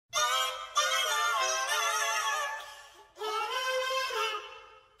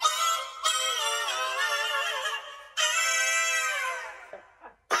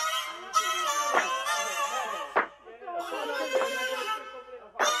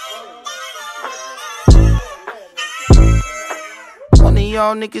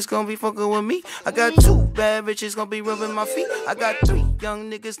y'all niggas gonna be fucking with me. I got 2 bad bitches gonna be rubbing my feet. I got 3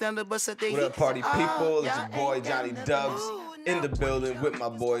 young niggas down the bus at they What up, party people? It's your boy Johnny Dubs in the building with my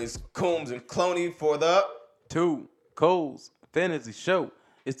boys Coombs and Cloney for the 2Coles Fantasy Show.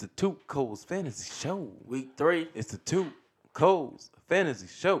 It's the 2Coles Fantasy Show. Week 3. It's the 2Coles Fantasy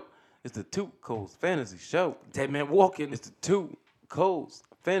Show. It's the 2Coles Fantasy Show. Dead man walking. It's the 2Coles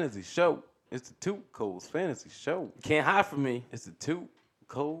Fantasy Show. It's the 2Coles Fantasy Show. Can't hide from me. It's the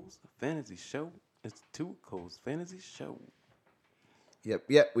 2Coles Fantasy Show. It's the 2Coles Fantasy Show.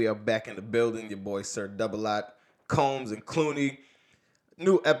 Yep. We are back in the building. Your boy Sir Double Lot, Combs and Clooney.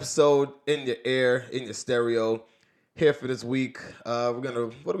 New episode in your ear, in your stereo. Here for this week. What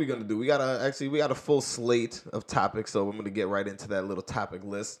are we gonna do? We got a full slate of topics, so we're gonna get right into that little topic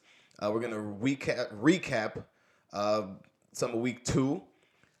list. We're gonna recap some of week 2.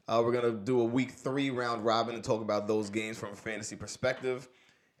 We're gonna do a week 3 round robin and talk about those games from a fantasy perspective.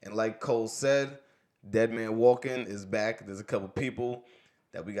 And like Cole said, Dead Man Walking is back. There's a couple people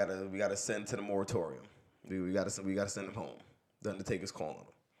that we gotta send to the moratorium. We gotta send them home. The Undertaker's calling them.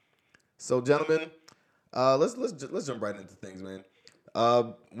 So, gentlemen, let's jump right into things, man.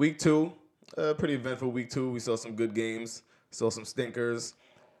 Week 2, pretty eventful week 2. We saw some good games, saw some stinkers.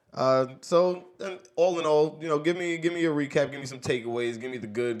 So, and all in all, give me a recap, give me some takeaways, give me the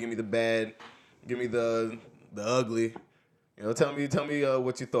good, give me the bad, give me the ugly. Tell me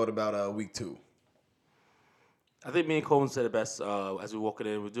what you thought about week 2. I think me and Coleman said it best as we walk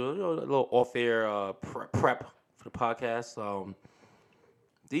in. We're doing a little off-air prep for the podcast.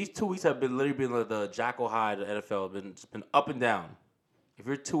 These 2 weeks have literally been like the Jackal High of the NFL. It's been up and down. If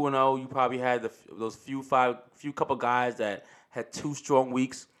you're 2-0, you probably had those few couple guys that had 2 strong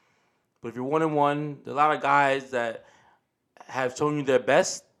weeks. But if you're 1-1, there are a lot of guys that have shown you their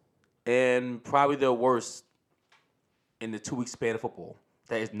best and probably their worst in the 2-week span of football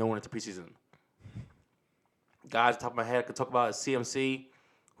that is known into preseason. Guys, top of my head, I could talk about CMC,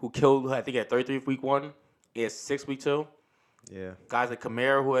 who killed, I think, at 33 week 1. He had 6 week 2. Yeah. Guys like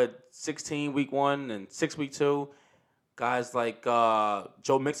Kamara, who had 16 week 1 and 6 week 2. Guys like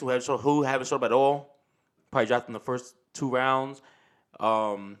Joe Mixon, who haven't showed up at all. Probably drafted in the first 2 rounds.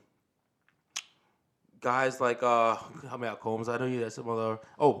 Guys like, help me out, Combs. I know you had some other.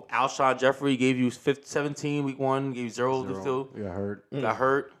 Oh, Alshon Jeffrey gave you 17 week 1, gave you 0 week 2. Got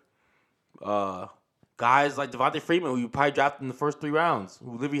hurt. Guys like Devontae Freeman, who you probably drafted in the first 3 rounds,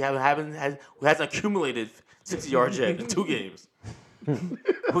 who literally who hasn't accumulated 60 yards yet in 2 games.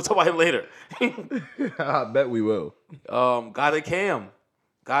 We'll talk about him later. I bet we will. Guys like Cam.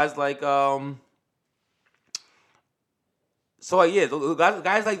 Guys like guys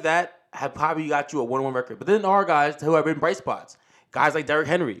like that have probably got you a 1-1 record. But then there are guys who have been bright spots. Guys like Derrick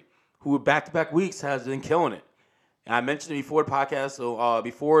Henry, who back-to-back weeks has been killing it. And I mentioned it before the podcast, so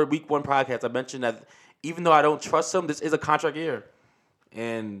before week 1 podcast, I mentioned that even though I don't trust him, this is a contract year.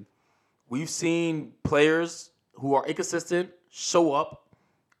 And we've seen players who are inconsistent show up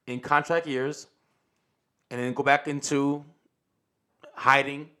in contract years and then go back into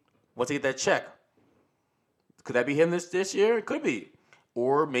hiding once they get that check. Could that be him this year? It could be.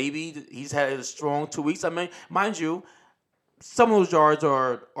 Or maybe he's had a strong 2 weeks. I mean, mind you, some of those yards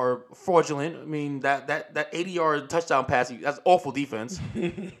are fraudulent. I mean, that 80-yard touchdown pass, that's awful defense.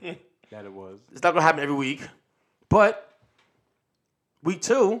 That it was. It's not going to happen every week. But week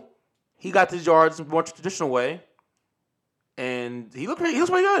 2, he got his yards in a more traditional way. And he looks pretty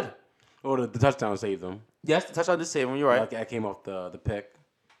good. Oh, the touchdown saved them. Yes, the touchdown did save him. You're right. That came off the pick.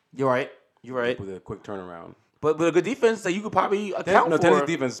 You're right. With a quick turnaround. But with a good defense that you could probably account for. Tennessee's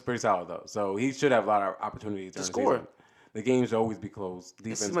defense is pretty solid, though. So he should have a lot of opportunities to score. The games should always be close.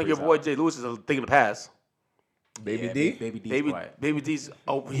 Defense it seems like your boy Jay Lewis is a thing in the past. Baby D? Baby D's.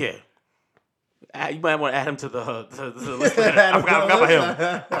 Oh, yeah. You might want to add him to the list. I forgot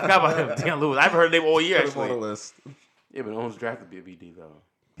about him. Deion Lewis. I haven't heard his name all year, actually. On the list. Yeah, but no one's drafted Baby D, though.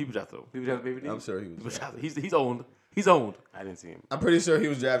 People drafted him. People drafted Baby D? I'm sure he was. He's owned. He's owned. I didn't see him. I'm pretty sure he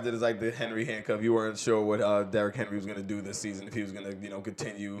was drafted as like the Henry handcuff. You weren't sure what Derrick Henry was going to do this season. If he was going to,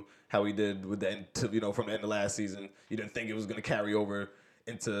 continue how he did with the end, from the end of last season. You didn't think it was going to carry over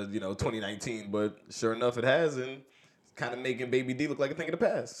into 2019, but sure enough, it has, and it's kind of making Baby D look like a thing of the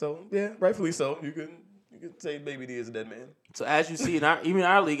past. So yeah, rightfully so. You can say Baby D is a dead man. So as you see even in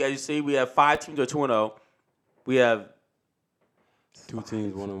our league, as you see, we have 5 teams that are 2-0. We have 2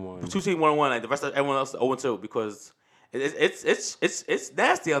 teams 1-1. 2 teams 1-1. Like the rest of everyone else is 0-2 because it's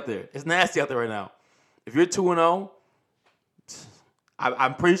nasty out there. It's nasty out there right now. If you're 2-0,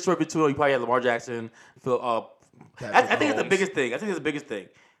 I'm pretty sure if you're 2-0, you probably have Lamar Jackson. I think it's the biggest thing.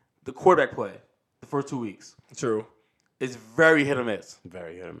 The quarterback play the first 2 weeks. True. is very hit or miss.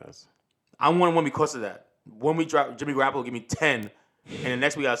 Very hit or miss. I'm 1-1 because of that. One week, Jimmy Garoppolo give me 10, and the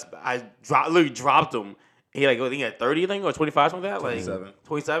next week I literally dropped him. He I think he had 30, I think, or 25, something like that. 27. Like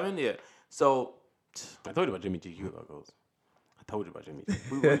 27, yeah. So I told you about Jimmy GQ though, goes. I told you about Jimmy.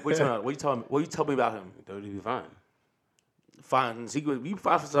 what you tell me about him? I told you he'd be fine. Fine. He could be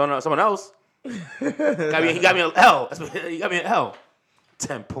fine for someone else. He got me an L. He got me an L.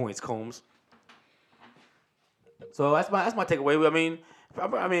 10 points, Combs. So that's my takeaway.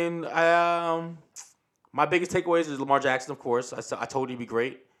 My biggest takeaways is Lamar Jackson, of course. I told you he'd be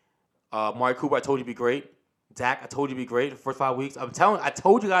great. Amari Cooper, I told you he'd be great. Dak, I told you he'd be great the first 5 weeks. I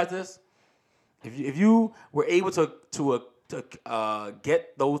told you guys this. If you were able to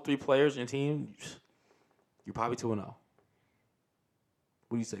get those 3 players in your team, you're probably 2-0. What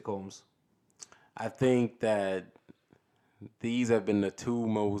do you say, Combs? I think that these have been the 2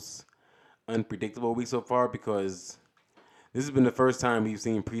 most unpredictable weeks so far because this has been the first time we've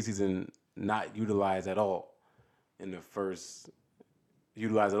seen preseason not utilized at all to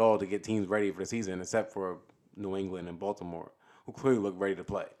get teams ready for the season, except for New England and Baltimore, who clearly look ready to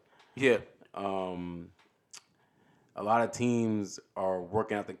play. Yeah. A lot of teams are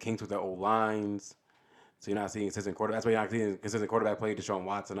working out the kinks with their old lines, so you're not seeing consistent quarterback. That's why you're not seeing consistent quarterback play. Deshaun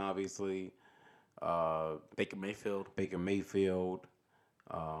Watson, obviously. Baker Mayfield.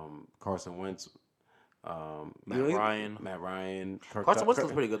 Carson Wentz. Matt Ryan. Carson Wentz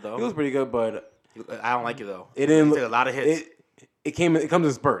looks pretty good, though. He looks pretty good, but I don't like it, though. It didn't He took a lot of hits. It comes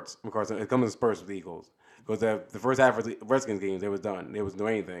in spurts from Carson. It comes in spurts with the Eagles. Because the first half of the Redskins games, it was done. They was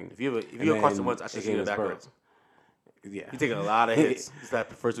doing anything. If you have Carson Wentz, I should see it backwards. Yeah. He's taking a lot of hits. It's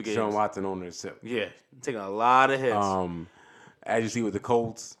that first 2 games. Deshaun Watson on their sip. Yeah. Taking a lot of hits. As you see with the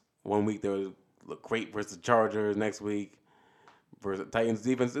Colts, 1 week they look great versus the Chargers. Next week versus the Titans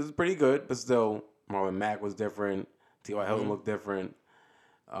defense is pretty good, but still Marlon Mack was different. T.Y. Hilton looked different.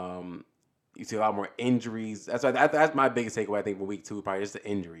 You see a lot more injuries. That's my biggest takeaway, I think, for week 2, probably just the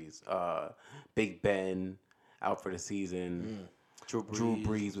injuries. Big Ben out for the season. Drew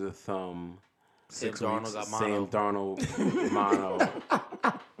Brees with a thumb. Sam Darnold got mono. Sam Darnold mono.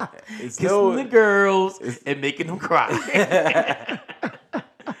 It's Kissing the girls and making them cry.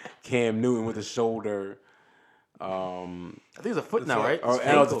 Cam Newton with a shoulder. I think it's a foot now, right?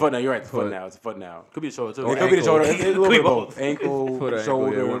 It's a foot now. You're right. It's a foot now. It's a foot now. Could be a shoulder, too. It could be the shoulder. It's a little bit of both. both. Ankle, Foot,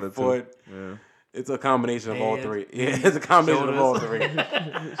 shoulder, ankle, yeah, foot. Yeah. It's a combination of all Hands, 3. Yeah, it's a combination of all 3.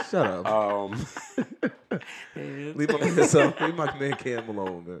 Shut up. Leave my man Cam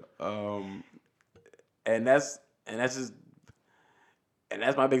alone, man. And that's my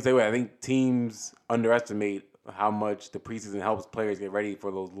big takeaway. I think teams underestimate how much the preseason helps players get ready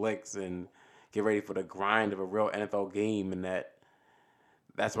for those licks and get ready for the grind of a real NFL game, and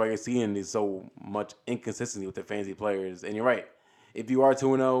that's why you're seeing this so much inconsistency with the fantasy players. And you're right. If you are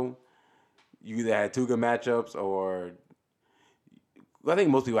 2-0, you either had 2 good matchups, or I think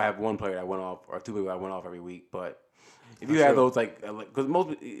most people have 1 player that went off or 2 people that went off every week. But if you have those, because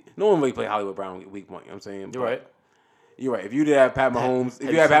no one really play Hollywood Brown week 1. You know what I'm saying? You're right. You're right. If you did have Pat Mahomes,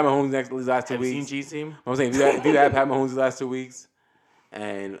 these last 2 weeks, Have you seen G's team? I'm saying if you had Pat Mahomes these last 2 weeks,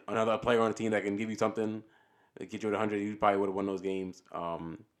 and another player on the team that can give you something, get you at 100, you probably would have won those games.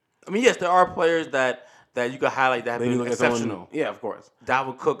 Yes, there are players that you could highlight that have been exceptional. Yeah, of course.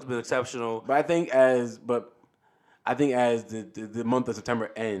 Dalvin Cook's been exceptional. But I think as the month of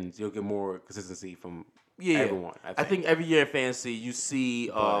September ends, you'll get more consistency from everyone. I think every year in fantasy you see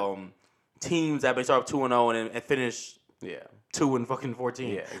teams that may start up 2-0 and finish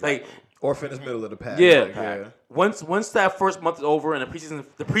 2-14. Yeah, exactly. Or finish middle of the pack. Yeah. Once that first month is over and the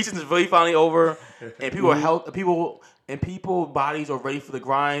preseason is really finally over, and people bodies are ready for the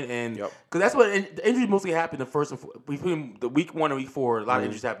grind, and because that's what the injuries mostly happen between the week 1 and week 4. A lot of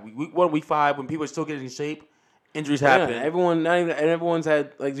injuries happen. Week 1, week 5, when people are still getting in shape, injuries happen. Everyone's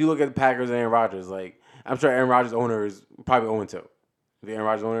had, like, you look at the Packers and Aaron Rodgers. Like, I'm sure Aaron Rodgers' owner is probably 0-2. If you're Aaron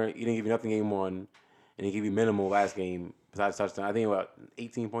Rodgers' owner, he didn't give you nothing game 1, and he gave you minimal last game besides touchdown. I think about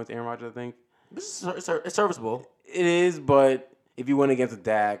 18 points to Aaron Rodgers, I think. It's serviceable. It is, but if you went against a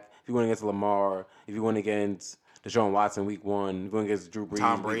Dak, if you went against Lamar, if you went against Deshaun Watson week 1, if you went against Drew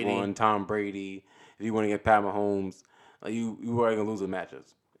Brees week 1, Tom Brady, if you went against Pat Mahomes, you are going to lose the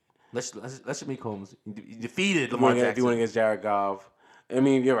matches. Let's meet Combs. You defeated Lamar Jackson. If you went against Jared Goff, I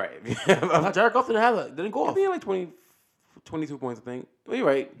mean, you're right. Jared Goff didn't go off. He had like 22 points, I think. Well, you're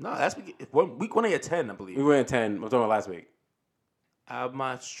right. No, that's week 1 he had 10, I believe. We went at 10. I'm talking about last week. I'm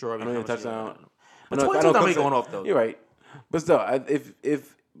not sure. I know a touchdown. But 22 not really going off, though. You're right. But still, but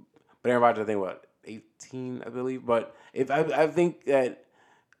Aaron Rodgers, I think, 18, I believe. But I think that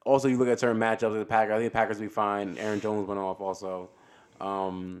Also, you look at certain matchups of the Packers. I think the Packers will be fine. Aaron Jones went off also.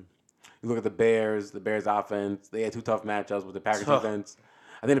 You look at the Bears offense. They had 2 tough matchups with the Packers defense.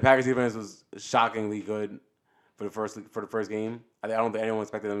 I think the Packers defense was shockingly good for the first game. I don't think anyone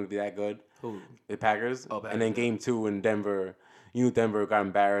expected them to be that good. Who? The Packers. Oh, Packers. And then game 2 in Denver, Denver got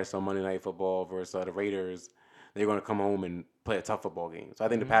embarrassed on Monday Night Football versus the Raiders. They're going to come home and play a tough football game. So I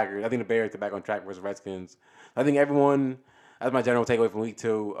think the Bears are back on track versus Redskins. I think everyone, that's my general takeaway from week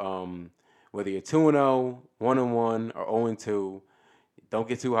 2. Whether you're 2-0, 1-1, or 0-2, don't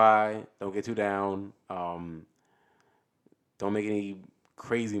get too high, don't get too down. Don't make any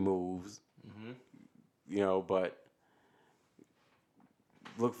crazy moves. But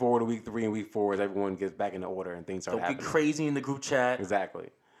look forward to week 3 and week 4 as everyone gets back into order and things start happening. Don't get crazy in the group chat. Exactly.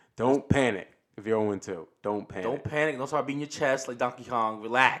 Don't panic if you're 0-2. Don't panic. Don't panic. Don't start beating your chest like Donkey Kong.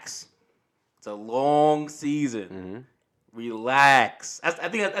 Relax. It's a long season. Relax. I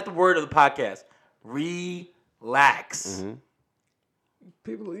think that's the word of the podcast. Relax.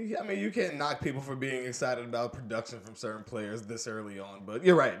 People, I mean, you can't knock people for being excited about production from certain players this early on, but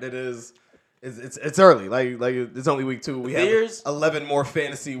you're right. It is. It's early. Like it's only week 2. We have 11 more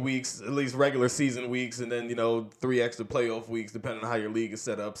fantasy weeks, at least regular season weeks, and then 3 extra playoff weeks, depending on how your league is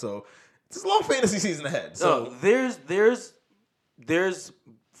set up. So it's a long fantasy season ahead. So there's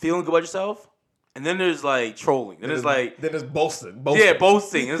feeling good about yourself, and then there's like trolling. Then there's boasting. Yeah,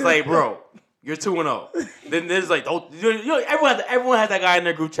 boasting. It's like, bro, you're 2-0. Then there's like, everyone has that guy in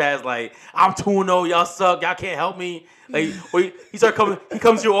their group chat. Is like, I'm 2-0. Y'all suck. Y'all can't help me. Like, he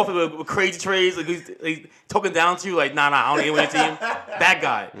comes to your office with crazy trades. Like he's talking down to you. Like, nah, I don't need anyone on your team. That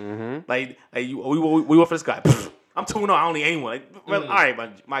guy. Like we want for this guy. I'm 2-0. I don't need anyone. Like, all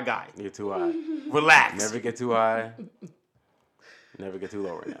right, my guy. You're too high. Relax. Never get too high. Never get too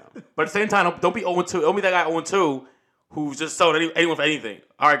low right now. But at the same time, don't be 0-2. Don't be that guy 0-2 who's just sold anyone for anything.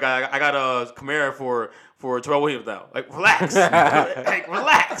 All right, guy, I got a Camara for Terrell Williams now. Like, relax.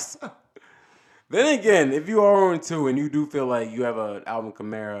 Relax. Then again, if you are 0-2 and you do feel like you have an Alvin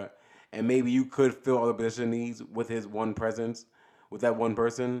Kamara and maybe you could fill other position needs with his one presence, with that one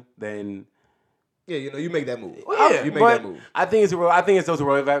person, then yeah, you make that move. Well, yeah, you make that move. I think it's still too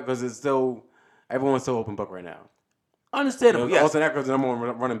early because it's still everyone's still open book right now. Understandable. Yes. Austin Eckler's the number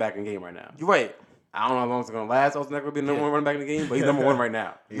 1 running back in the game right now. You're right. I don't know how long it's going to last. Austin Eckler will be the number 1 running back in the game, but he's number 1 right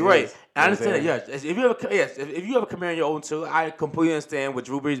now. You're right. I understand that. Yes. If you have a Camaro and you're 0-2, I completely understand what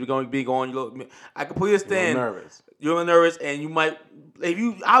Drew Brees be going. I completely understand. You're a little nervous, and you might. If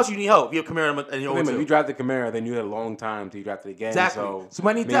you obviously you need help. If you have Camaro and you're 0-2. If you drafted Camaro, then you had a long time till you drafted again. Exactly. So you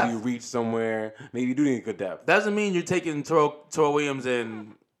might need maybe depth. you reach somewhere. Maybe you do need good depth. Doesn't mean you're taking Terrell Williams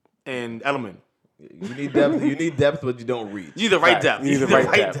and Edelman. You need depth. You need depth, but you don't reach. You need the right depth. You need the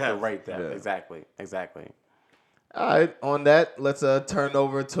right depth. The right depth. Yeah. Exactly. All right. On that, let's turn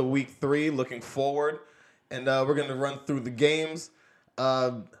over to week 3. Looking forward, and we're gonna run through the games.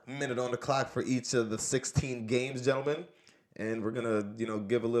 Minute on the clock for each of the 16 games, gentlemen, and we're gonna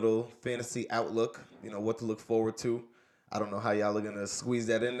give a little fantasy outlook. What to look forward to. I don't know how y'all are gonna squeeze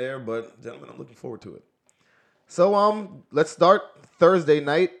that in there, but gentlemen, I'm looking forward to it. So let's start Thursday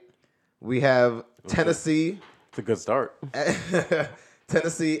night. We have Tennessee. It's a good start.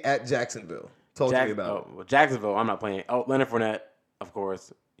 Tennessee at Jacksonville. Talk to me about it. Jacksonville, I'm not playing. Oh, Leonard Fournette, of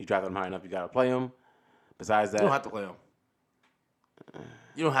course. You drafted him high enough, you got to play him. Besides that. You don't have to play him.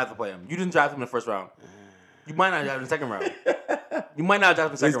 You don't have to play him. You didn't draft him in the first round. You might not draft him in the second round. You might not draft him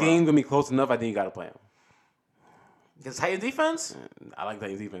in the second round. This game's going to be close enough, I think you got to play him. Against Titans defense? I like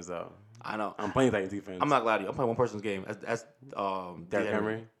Titans defense, though. I know. I'm playing Titans defense. I'm not glad to you. I'm playing one person's game. That's Derrick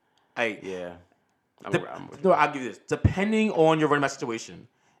Henry? Hey. Yeah. No, I'll give you this. Depending on your running back situation,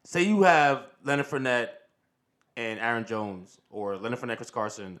 say you have Leonard Fournette and Aaron Jones, or Leonard Fournette, Chris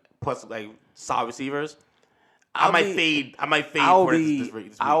Carson, plus like solid receivers. I might fade. This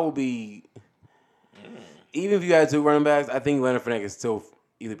week. Even if you had 2 running backs, I think Leonard Fournette can still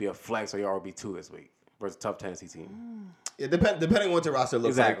either be a flex or your RB2 this week versus a tough Tennessee team. Yeah, depending on what your roster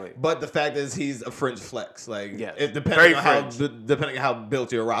looks like. But the fact is, he's a fringe flex. Like, depending on how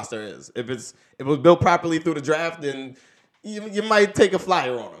built your roster is. If it was built properly through the draft, then you might take a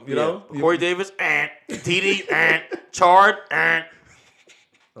flyer on him. You know, Corey Davis, TD, Chard,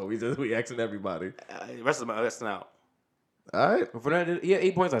 Oh, we asking everybody. The rest of them are resting out. All right. But Fournette, he had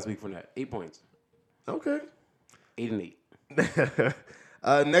 8 points last week. Fournette, 8 points. Okay. 8 and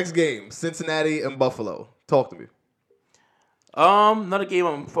 8. Next game, Cincinnati and Buffalo. Talk to me. Another game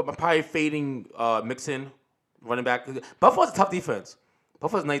I'm probably fading Mixon, running back. Buffalo's a tough defense.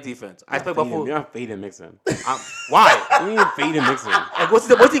 Buffalo's nice defense. I expect You're Buffalo. not fading Mixon. Why? You ain't fading Mixon. Like, what's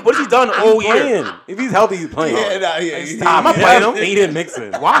he done all year? Playing. If he's healthy, he's playing. I'm not playing him. Fading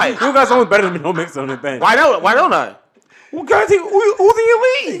Mixon. Why? You got someone better than no Mixon on the bench. Why don't I? Well, guys, who's in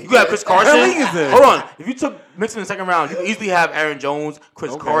your league? You got Chris Carson. What league is this? Hold on. If you took Mixon in the second round, you could easily have Aaron Jones,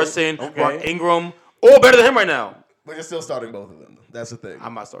 Chris Carson, Mark Ingram, all better than him right now. But you're still starting both of them. That's the thing.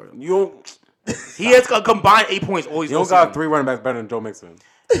 I'm not starting. You don't. He has a combined 8 points all You don't got 3 running backs better than Joe Mixon.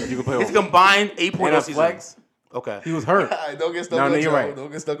 You can play He's over. combined 8 points all season. Flex. Okay. He was hurt. All right, don't get stuck on you're Joe. right.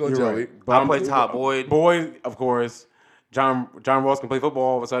 Don't get stuck on You're Joey. right. But I'll play top Boyd. Boyd, of course. John Ross can play football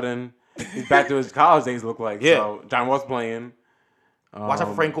all of a sudden. He's back to his college days, look like. Yeah. So John Ross playing. Watch out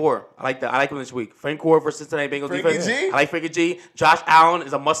for Frank Gore. I like that. I like him this week. Frank Gore versus Cincinnati Bengals Frankie defense. G? I like Frankie G. Josh Allen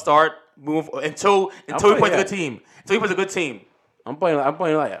is a must start. Move until he plays a good team. Until he plays a good team. I'm playing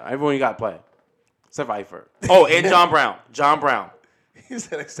like everyone you got to play. Except for Eifert. Oh, and John Brown. John Brown. He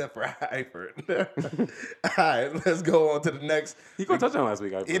said except for Eifert. All right, let's go on to the next. He got a touchdown last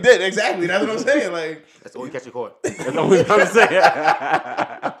week, Eifert. He did, exactly. That's what I'm saying. Like, That's all you catch your caught. That's the only thing I'm saying.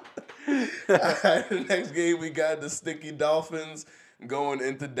 all right, the next game we got the Stinky Dolphins going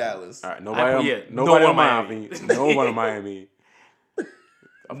into Dallas. All right, No nobody one on Miami. No one on Miami.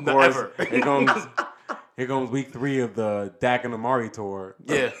 Of course, Ever. here comes week 3 of the Dak and Amari tour.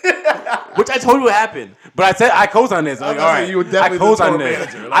 Yeah. Which I told you would happen. But I said I co-signed this. Like, all right, you were definitely I co-signed the tour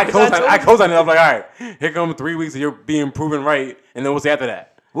this. manager. I co-signed it. I'm like, all right, here come 3 weeks of you being proven right, and then we'll see after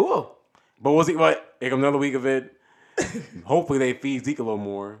that. Whoa. But we'll see. What? Here comes another week of it. Hopefully they feed Zeke a little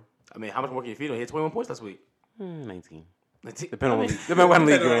more. I mean, how much more can you feed him? He had 21 points last week. 19. 19. Depending on the league. Depending on what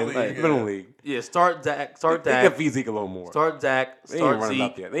league you're in. league, Depending on the league. Yeah, start Dak. Start They Dak. can feed Zeke a little more. Start Dak. They ain't Start running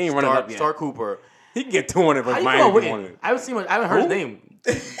Zeke. up yet. They ain't running up yet. Start Cooper. He can get 200 How versus you Miami. know if he Witten? wanted. I haven't heard his name.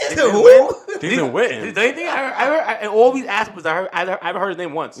 Who? Jason Witten. Did anything? I heard, and all these aspects, I haven't heard his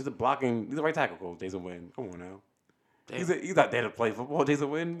name once. He's a right tackle coach, Jason Witten. Come on now. He's not there to play football, Jason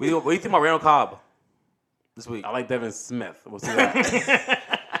Witten. What do you think about Randall Cobb this week? I like Devin Smith. We'll see that.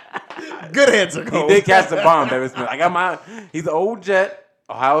 Good answer, He Cole. did catch the bomb, Devin Smith. He's an old Jet,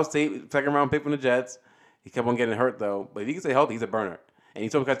 Ohio State, second round pick from the Jets. He kept on getting hurt though, but if he can stay healthy, he's a burner. And he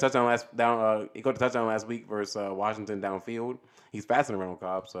took a touchdown he caught a touchdown last week versus Washington downfield. He's faster than Randall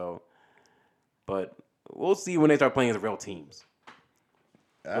Cobb, so. But we'll see when they start playing as real teams.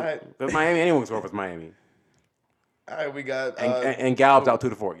 All right. But Miami, anyone can score for Miami. All right, we got. And Gallup's out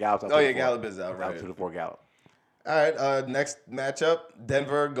 2-4. Gallup's out. Oh, 2-4. yeah, Gallup is out, right. 2-4 Gallup. All right, next matchup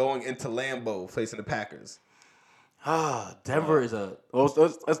Denver going into Lambeau facing the Packers. Denver is a. Well,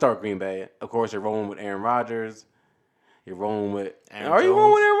 let's start with Green Bay. Of course, you're rolling with Aaron Rodgers. You're rolling with. Aaron Are you Jones.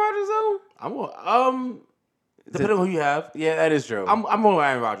 rolling with Aaron Rodgers though? I'm depending on who you have. Yeah, that is true. I'm going with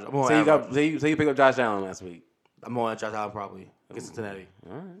Aaron Rodgers. So you picked up Josh Allen last week. I'm going with Josh Allen probably against Cincinnati.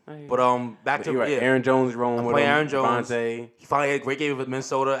 All right. But back to You're right. yeah. Aaron Jones rolling with playing him. Aaron Jones. Devontae, He finally had a great game with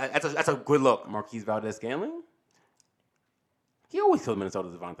Minnesota. That's a good look. Marquise Valdez-Scantling. He always killed Minnesota.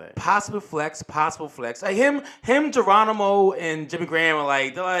 Devontae. Possible flex. Like him, Geronimo, and Jimmy Graham are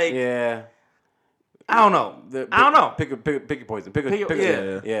like they're like. Yeah. I don't know. I don't know. Pick your poison. Pick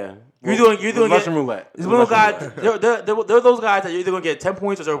a yeah. You're doing Russian roulette. It's one of those guys. They're those guys that you're either gonna get 10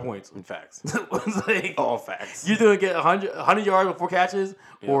 points or 0 points. In facts. It's like, All facts. you're either gonna get 100 yards with 4 catches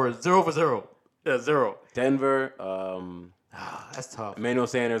or 0 for 0. Yeah, 0. Denver. That's tough. Emmanuel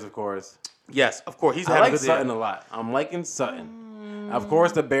Sanders, of course. Yes, of course. He's I having a like good Sutton day. a lot. I'm liking Sutton. Of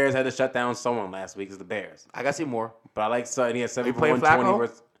course, the Bears had to shut down someone last week. It's the Bears. I gotta see more. But I like Sutton. He had 7 playing for 120 Flacco?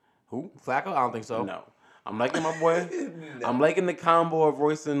 versus who? Flacco? I don't think so. No. I'm liking my boy. I'm liking the combo of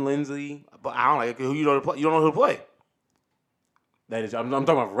Royce and Lindsey. But I don't like it. Who you don't play. You don't know who to play. That is, I'm talking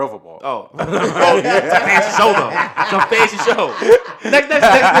about real football. Oh, it's a fancy show though. It's a fancy show. Next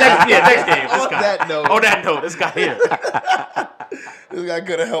game. This guy. On that note, this guy here. This guy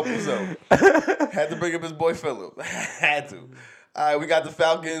couldn't help himself. Had to bring up his boy Phillip. Had to. All right, we got the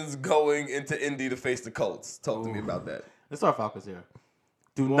Falcons going into Indy to face the Colts. Talk to me about that. Let's start Falcons here.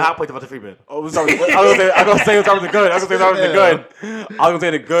 Do not play Devonta Freeman. Oh, sorry. I'm gonna say the good. I was gonna say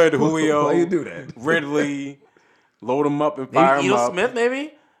the good. Julio. Why you do that? Ridley. Load him up and fire Maybe him Edo up. Smith,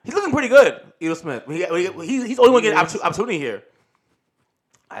 maybe? He's looking pretty good, Edo Smith. He's only going to get an opportunity here.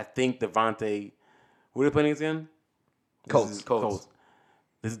 I think Devontae. Who are they playing again? Colts.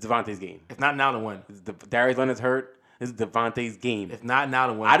 This is Devontae's game. If not now, then when? Darius Leonard's hurt. This is Devontae's game. If not now,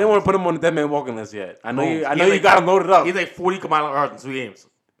 then when? I didn't want to put him on the dead man walking list yet. I know you. Like, got him loaded up. He's like 40 combined yards in 2 games.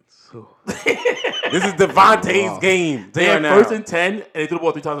 This is Devontae's game. They had first and 10, and they threw the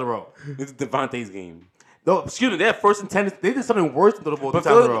ball 3 times in a row. This is Devontae's game. No, excuse me. They had first and 10. They did something worse than threw the ball 3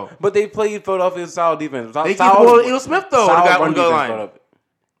 times in a row. But they played Philadelphia's solid defense. They keep the ball to Edo Smith though. On the goal line.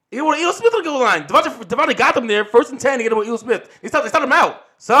 He want Eel Smith on the goal line. Devontae got them there. 1st and 10 to get him with Eel Smith. They start him out.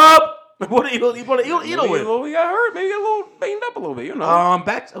 Sub. What do Eel with? He got hurt. Maybe a little banged up a little bit. You know.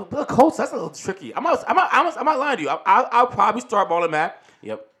 Back to the Colts. That's a little tricky. I'm not lying to you. I'll probably start Marlon Mack.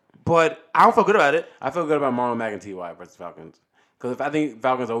 Yep. But I don't feel good about it. I feel good about Marlon Mack and T.Y. versus Falcons. Because I think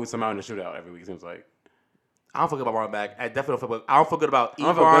Falcons always somehow in the shootout every week, it seems like. I don't feel good about Marlon Mack. I definitely don't feel good. I don't feel good about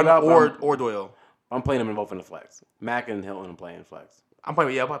Ebron or Doyle. I'm playing them in both in the flex. Mack and Hilton I'm playing flex. I'll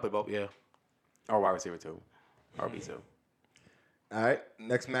probably play both, yeah. Or wide receiver 2. RB2. All right,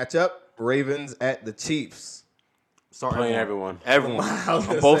 next matchup, Ravens at the Chiefs. Playing everyone. Everyone.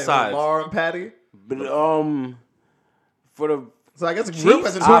 On both sides. Lamar and Patty. But for the So I guess the Chiefs group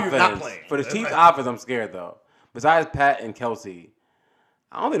as a who you're not offense, playing. for the Chiefs offense, I'm scared though. Besides Pat and Kelsey,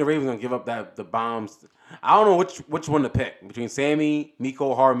 I don't think the Ravens gonna give up the bombs. I don't know which one to pick between Sammy,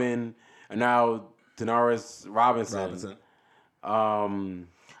 Miko Harmon, and now Denarius Robinson. I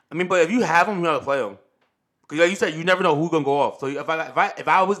mean, but if you have them, you gotta play them. Because like you said, you never know who's gonna go off. So if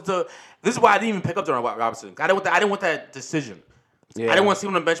I was to, this is why I didn't even pick up Denarius Robinson. I didn't want that decision. Yeah. I didn't want to see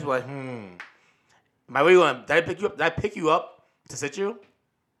him on the bench and be like, Am I really going? Did I pick you up? Did I pick you up to sit you?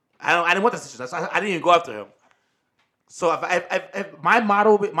 I didn't want that decision. I didn't even go after him. So if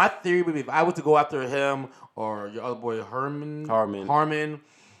my theory would be if I was to go after him or your other boy Harmon,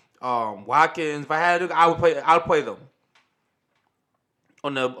 Watkins, if I had to, I would play them.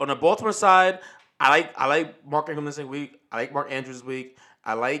 On the Baltimore side, I like Mark Ingram this week. I like Mark Andrews this week.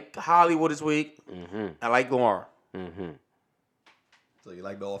 I like Hollywood this week. Mm-hmm. I like Lamar. Mm-hmm. So you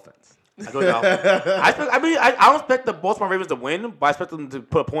like the offense? I don't know. I don't expect the Baltimore Ravens to win, but I expect them to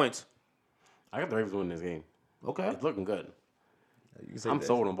put up points. I got the Ravens winning this game. Okay. It's looking good. I'm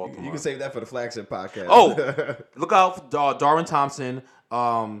sold on Baltimore. You can save that for the flagship podcast. Oh, look out for Darwin Thompson,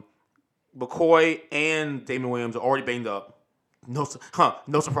 McCoy, and Damon Williams are already banged up. No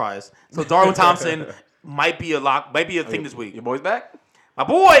surprise. So Darwin Thompson might be a thing this week. Your boy's back? My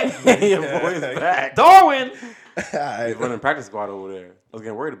boy! Your boy's back. Darwin! All right. He's running practice squad over there. I was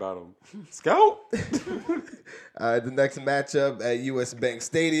getting worried about him. Scout? The next matchup at US Bank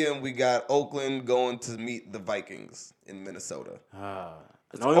Stadium, we got Oakland going to meet the Vikings in Minnesota.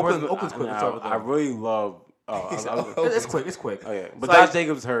 Oakland's quick. I really love. It's quick. Oh yeah, but So, Josh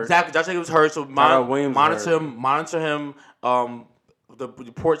Jacobs hurt. Josh Jacobs hurt, so monitor him. The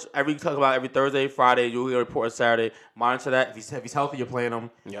reports every Thursday, Friday. You'll get a report on Saturday. Monitor that. If he's healthy, you're playing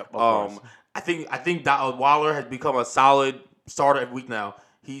him. Yep. Of course. I think that Waller has become a solid starter every week now.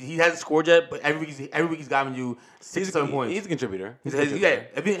 He hasn't scored yet, but every week he's gotten you 6 or 7 points. He's a contributor. Yeah.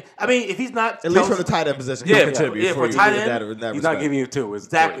 If he's not At least from the tight end position, Yeah, he'll contribute. yeah, for tight end, He's not giving you 2. It's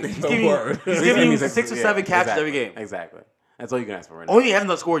exactly. 3. He's giving you 6 or 7 catches every game. Exactly. That's all you can ask for right now. Only he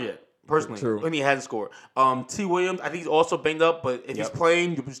hasn't scored yet. Personally, True. Only he hasn't scored. T. Williams, I think he's also banged up, but if he's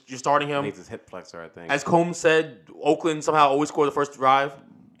playing, you're starting him. He needs his hip flexor, I think. As Combs said, Oakland somehow always scored the first drive.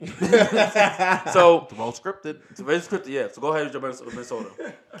 So It's well scripted. It's very scripted, yeah. So go ahead and jump into Minnesota.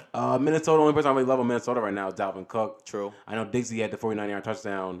 Minnesota, the only person I really love in Minnesota right now is Dalvin Cook. True. I know Diggsy had the 49-yard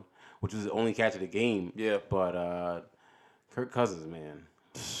touchdown, which was the only catch of the game. Yeah. But Kirk Cousins, man.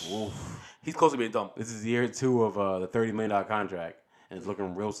 Oof. He's close to being dumped. This is year 2 of the $30 million contract, and it's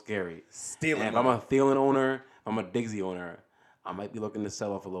looking real scary. Stealing. And if I'm a Thielen owner, if I'm a Diggsy owner, I might be looking to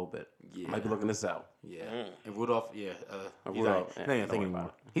sell off a little bit. Yeah. I might be looking to sell. Yeah. And Rudolph, yeah. Rudolph, He's not even don't thinking worry about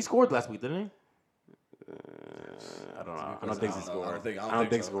it. He scored last week, didn't he? I don't know. I don't think he scored. I don't think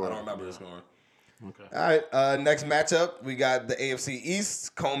Diggsy so. scored. I don't remember him scoring. Okay. All right, next matchup, we got the AFC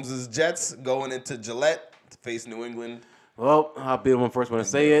East. Combs' Jets going into Gillette to face New England. Well, I'll be the one first one to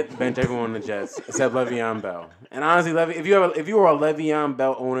say it. Bench everyone in the Jets except Le'Veon Bell. And honestly, if you were a Le'Veon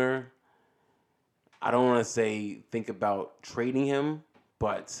Bell owner, I don't want to say think about trading him,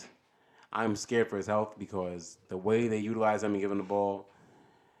 but I'm scared for his health because the way they utilize him and give him the ball,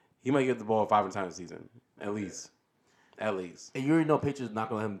 he might get the ball 5 times a season, at least. At least. And you already know Patriots not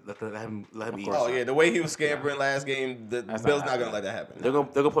going to let him eat. Oh, yeah, the way he was scampering last game, the Bills not going to let that happen. They're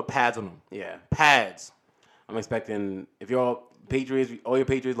gonna put pads on him. Yeah. Pads. I'm expecting, if you're all Patriots, all your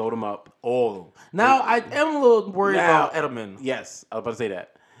Patriots, load them up. All of them. Now, I am a little worried about Edelman. Yes, I was about to say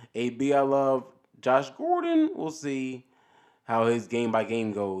that. AB, I love. Josh Gordon, we'll see how his game by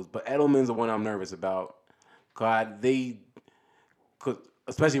game goes. But Edelman's the one I'm nervous about. God,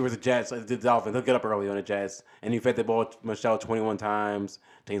 especially with the Jets, like the Dolphins, they'll get up early on the Jets. And he fed the ball to Michelle 21 times.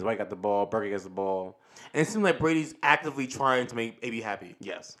 James White got the ball. Burke gets the ball. And it seems like Brady's actively trying to make AB happy.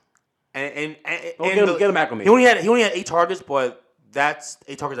 Yes. And get him acclimated. He only had 8 targets, but that's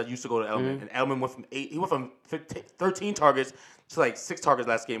 8 targets that used to go to Edelman. And Edelman went from 13 targets to like 6 targets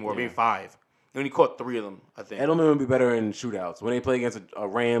last game, or maybe 5. He only caught 3 of them, I think. Edelman would be better in shootouts when they play against a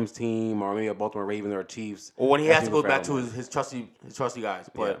Rams team or maybe a Baltimore Ravens or a Chiefs. Or when he has to go back to his trusty guys.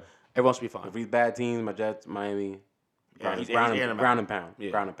 But everyone should be fine. If he's bad teams, my Jets, Miami, ground and pound. Yeah.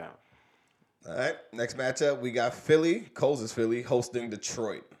 Ground and pound. All right, next matchup, we got Philly. Coles' Philly hosting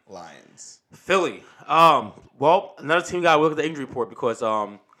Detroit Lions. Philly. Well, another team got to look at the injury report because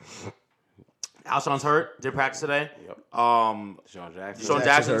Alshon's hurt. Did practice today. Yep. Deshaun Jackson's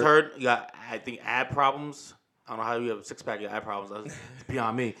Jackson's hurt. You got, I think, ab problems. I don't know how you have a 6-pack. You got ab problems. That's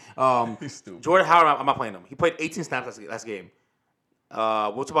beyond me. He's stupid. Jordan Howard, I'm not playing him. He played 18 snaps last game.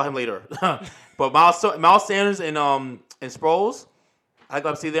 We'll talk about him later. But Miles Sanders and Sproles, I like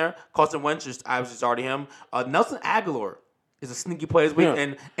what I see there. Carson Wentz, I was just already him. Nelson Aguilar is a sneaky player this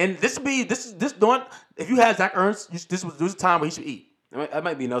week, and this don't. If you had Zach Ertz, this was a time where he should eat. That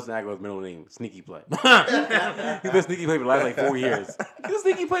might be Nelson Aguilar's middle name. Sneaky play. He's been sneaky play for the last 4 years. He's a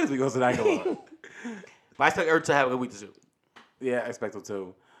sneaky play this week, Nelson Aguilar. But I expect Ertz to have a good week too. Yeah, I expect so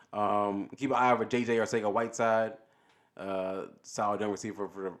too. Keep an eye over J.J. Arcega-Whiteside. Solid young receiver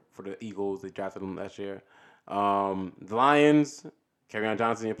for the Eagles. They drafted him last year. The Lions, Kerryon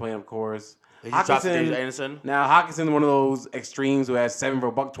Johnson, you're playing, of course. Anderson. Now, Hawkinson, one of those extremes who has 7 for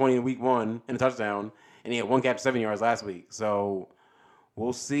 $120 in week 1 and a touchdown, and he had 1 catch, 7 yards last week. So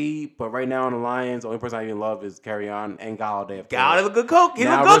we'll see. But right now on the Lions, the only person I even love is Kerryon and Galladay. Galladay look good coach. He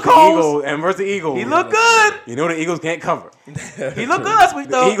now look good coach. And versus the Eagles. He look good. You know the Eagles can't cover. He looked good last week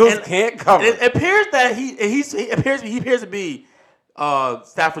though. The Eagles can't cover. It appears that he appears to be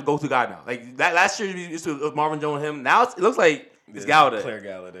Stafford's go-to guy now. Like that last year, it was Marvin Jones and him. Now it looks like it's Galladay. Claire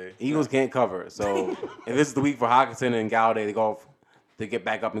Galladay. Eagles can't cover. So if this is the week for Hawkinson and Galladay to get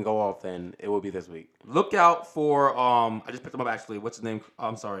back up and go off, then it will be this week. Look out for I just picked him up actually. What's his name?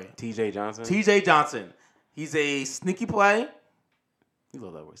 I'm sorry. T.J. Johnson. T.J. Johnson. He's a sneaky play. You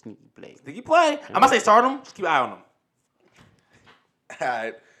love that word, sneaky play. Sneaky play. I'm not saying start him. Just keep an eye on him. All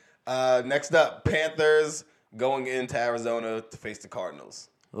right. Next up, Panthers going into Arizona to face the Cardinals.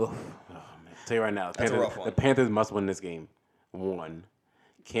 Oh, man. I'll tell you right now, That's a rough one. The Panthers must win this game. 1.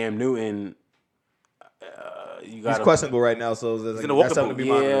 Cam Newton. He's questionable right now, so that's something to be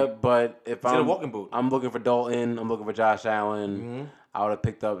monitored. Yeah, but if in a walking boot. I'm looking for Dalton. I'm looking for Josh Allen. Mm-hmm. I would have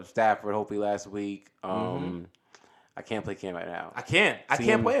picked up Stafford hopefully last week. I can't play Cam right now. I can't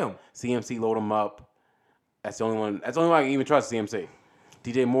play him. CMC load him up. That's the only one. That's the only one I can even trust. CMC.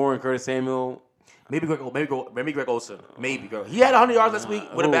 DJ Moore and Curtis Samuel. Maybe Greg Olsen. Maybe Greg. He had 100 yards last week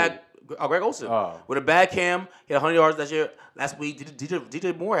with a bad. Greg Olsen with a bad Cam. He had 100 yards last week.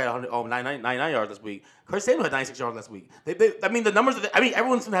 DJ Moore had 99 yards last week. Curtis Samuel had 96 yards last week. I mean, the numbers.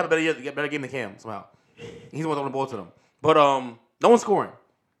 Everyone's gonna have a better game than Cam somehow. He's the one throwing the ball to them. But no one's scoring.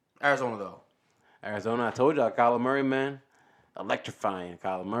 Arizona though. Arizona, I told y'all, Kyler Murray, man, electrifying.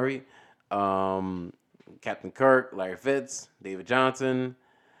 Kyler Murray, Captain Kirk, Larry Fitz, David Johnson.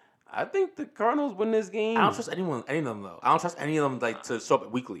 I think the Cardinals win this game. I don't trust any of them though. I don't trust any of them to show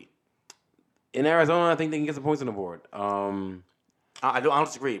up weekly. In Arizona, I think they can get some points on the board. I don't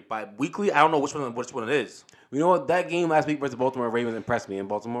disagree. By weekly, I don't know which one it is. You know what? That game last week versus Baltimore Ravens impressed me in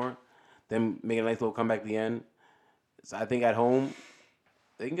Baltimore. Them making a nice little comeback at the end. So I think at home,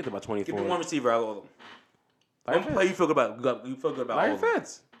 they can get to about 24. Give me one receiver out of them. One play you feel good about. You feel good about Larry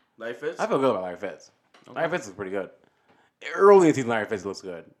Fitz. Larry Fitz? I feel good about Larry Fitz. Okay. Larry Fitz is pretty good. Early in the season, Larry Fitz looks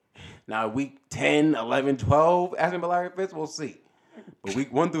good. Now, week 10, 11, 12, asking about Larry Fitz, we'll see. But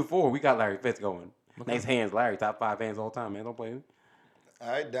week 1 through 4, we got Larry Fitz going. Okay. Nice hands, Larry. Top 5 hands all the time, man. Don't play him. All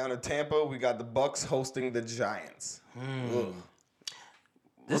right, down to Tampa, we got the Bucks hosting the Giants.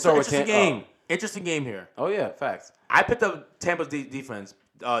 This is an interesting game. Interesting game here. Oh, yeah, facts. I picked up Tampa's defense.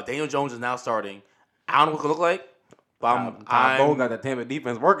 Daniel Jones is now starting. I don't know what it look like. But Todd Bowles got that Tampa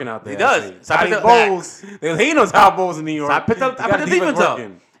defense working out there. He does. So I picked Bowles. They hating on Todd Bowles in New York. So I picked up the defense up.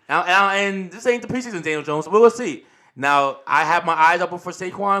 And this ain't the preseason, Daniel Jones. So we'll see. Now I have my eyes open for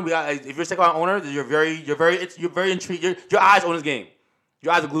Saquon. If you're a Saquon owner, you're very intrigued. Your eyes on his game.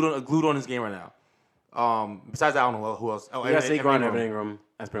 Your eyes are glued on his game right now. Besides that, I don't know who else. Oh, yeah, Saquon, Evan Ingram.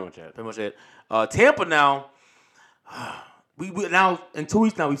 That's pretty much it. Tampa now. We now in 2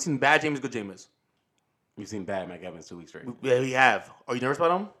 weeks now we've seen bad Jameis, good Jameis. We've seen bad Mike Evans 2 weeks straight. Yeah, we have. Are you nervous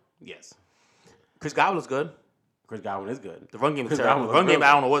about him? Yes. Chris Godwin is good. Chris Godwin is good. The run game is terrible. The run game,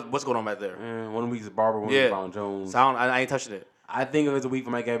 I don't know what's going on back there. 1 week is Barber, 1 week is Brown Jones. So I ain't touching it. I think if it's a week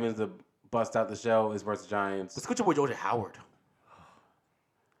for Mike Evans to bust out the shell, it's versus Giants. Let's go to Jordan Howard.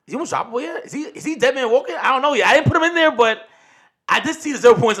 Is he almost droppable yet? Is he dead man walking? I don't know yet. I didn't put him in there, but I did see the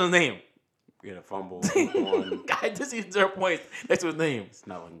 0 points on his name. We had a fumble. I did see 0 points next to his name. It's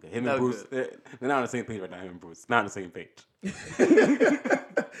not looking good. Him and Bruce, they're not on the same page right now. Him and Bruce, not on the same page.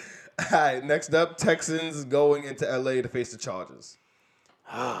 All right, next up, Texans going into LA to face the Chargers.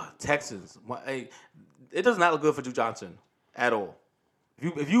 Texans. It does not look good for Duke Johnson at all.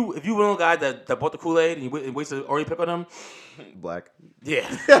 If you one of the guys that bought the Kool-Aid and you wasted already pick on him, Black. yeah,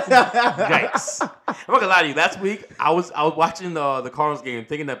 yikes! I'm not gonna lie to you. Last week I was watching the Cardinals game,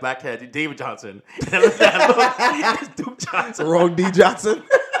 thinking that Black had David Johnson. And I looked at it's Duke Johnson. Wrong D Johnson.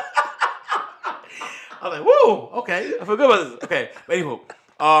 I was like, whoa, okay, I feel good about this. Okay, but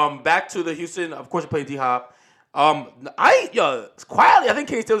anywho, back to the Houston. Of course, we're playing D-Hop. Quietly, I think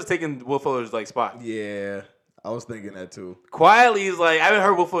Kenny Stills is taking Will Fuller's spot. Yeah, I was thinking that too. Quietly, he's I haven't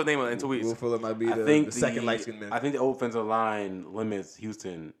heard Will Fuller's name in 2 weeks. Will Fuller might be the second light-skinned man. I think the offensive line limits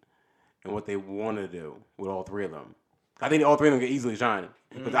Houston and what they want to do with all three of them. I think all three of them can easily shine.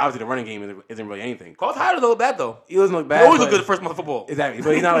 But obviously the running game isn't really anything. Carl Hyde doesn't look bad though. He doesn't look bad. He always look good the first month of football. Exactly,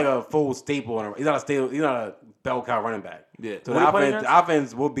 but he's not like a full staple. He's not a bell cow running back. Yeah. So the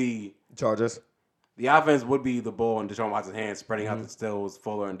offense will be Chargers. The offense would be the ball in Deshaun Watson's hands, spreading out to Stills,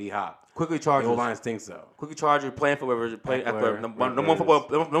 Fuller, and D-Hop. Quickly Chargers. The O-line stinks though. Quickly Chargers playing for whoever playing Eckler.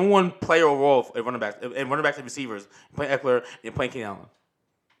 Number one player overall in running backs and receivers. Playing Eckler and playing Keenan Allen.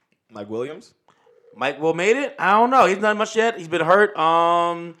 Mike Williams. Mike Will made it. I don't know. He's not done much yet. He's been hurt.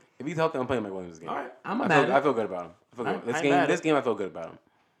 If he's healthy, I'm playing Mike Williams this game. All right, I feel good about him. I feel good. This game, I feel good about him.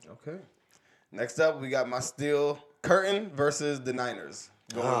 Okay. Next up, we got my Steel Curtain versus the Niners.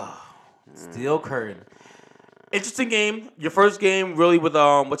 Steel Curtain. Interesting game. Your first game, really, with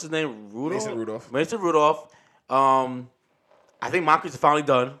what's his name, Rudolph. Mason Rudolph. I think Moncrief is finally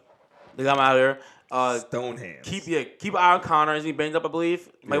done. They got him out of there. Stone hands. Keep an eye on Connor. Is he banged up? I believe.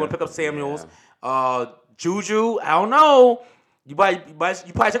 Might want to pick up Samuels. Yeah. Juju. I don't know. You probably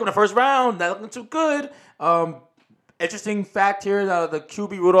took him in the first round. Not looking too good. Interesting fact here: the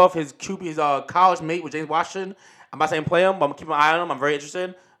QB Rudolph, his college mate with James Washington. I'm not saying play him, but I'm keeping an eye on him. I'm very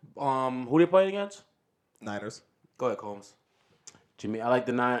interested. Who are they playing against? Niners. Go ahead, Combs. Jimmy, I like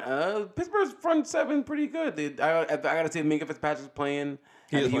the nine. Pittsburgh's front seven pretty good. I gotta say, Minka Fitzpatrick's playing.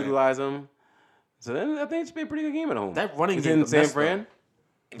 Have to utilize him. So then I think it should be a pretty good game at home. That running is game in San Fran.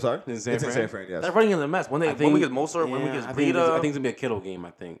 I'm sorry? It's in San Fran, yes. That running game is a mess. One week is Mostert, one week is Breida. I think it's going to be a Kittle game,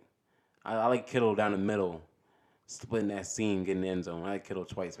 I think. I like Kittle down the middle, splitting that seam, getting the end zone. I like Kittle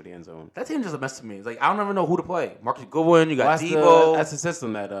twice for the end zone. That team just a mess to me. It's I don't even know who to play. Marcus Goodwin, you got Debo. That's the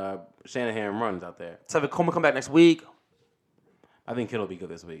system that Shanahan runs out there. Tevin Coleman come back next week. I think Kittle will be good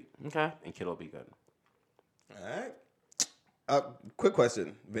this week. Okay. And Kittle will be good. All right. Quick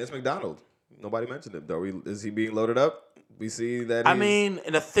question. Vince McDonald. Nobody mentioned him, though. Is he being loaded up? We see that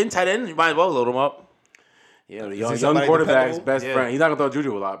in a thin tight end, you might as well load him up. Yeah, the young quarterback's best friend. He's not going to throw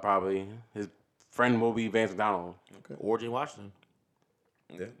Juju a lot, probably. His friend will be Vance McDonald. Okay. Or James Washington.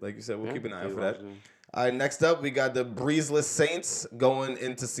 Yeah, like you said, we'll keep an eye out for that. All right, next up, we got the breezeless Saints going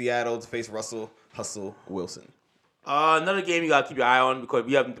into Seattle to face Russell Hustle Wilson. Another game you got to keep your eye on because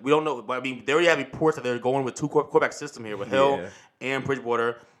we don't know. I mean, they already have reports that they're going with two quarterback system here with Hill and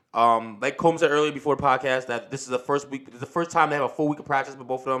Bridgewater. Like Combs said earlier before the podcast, that this is the first week. This is the first time they have a full week of practice with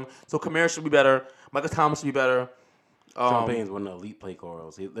both of them. So Kamara should be better. Michael Thomas should be better. Sean Payton's one of the elite play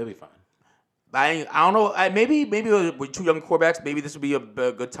callers. They'll be fine. I don't know. Maybe with two young quarterbacks, maybe this would be a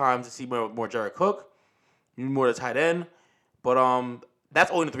good time to see more Jared Cook, more the tight end. But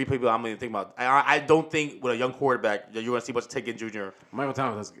that's only the three people I'm going to think about. I don't think with a young quarterback that you're going to see much take in Junior. Michael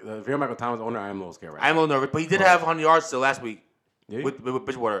Thomas, if you're Michael Thomas owner, I am a little scared. I'm a little nervous, but he did have 100 yards still last week. Yeah. With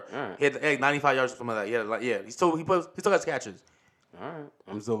Bridgewater. Right. He had 95 yards or something like that. Yeah. He still got catches. All right.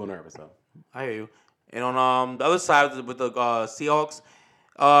 I'm still a little nervous, though. I hear you. And on the other side with the Seahawks,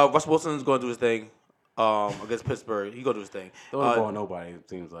 Russell Wilson is going to do his thing against Pittsburgh. He's going to do his thing. Don't ball nobody, it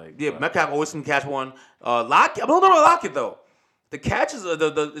seems like. Yeah, Metcalf always can catch one. Lockett, I don't know about Lockett, though. The catches,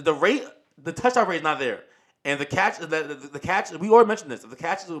 the rate, the touchdown rate is not there. And the catch, we already mentioned this. The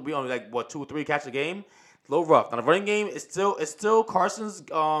catches will be only 2 or 3 catches a game. A little rough. Now the running game is still Carson's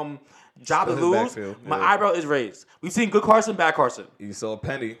job to lose. My eyebrow is raised. We've seen good Carson, bad Carson. You saw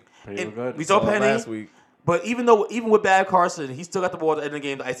Penny. Good. We saw Penny last week. But even with bad Carson, he still got the ball at the end of the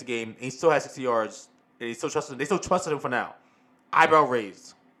game to ice the game, and he still has 60 yards. And they still trusted him for now. Eyebrow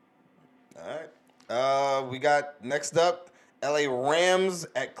raised. All right. We got next up LA Rams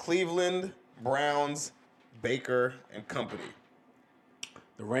at Cleveland Browns, Baker and company.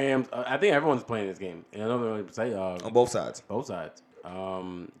 The Rams, I think everyone's playing this game. And I don't really say on both sides. Both sides. I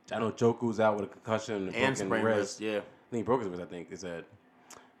know Joku's out with a concussion and broken wrist. Yeah, I think he broke his wrist. I think they said.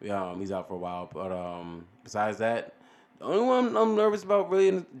 He's out for a while. But besides that, the only one I'm nervous about really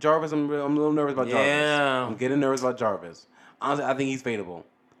is Jarvis. I'm a little nervous about Jarvis. Yeah, I'm getting nervous about Jarvis. Honestly, I think he's fadeable.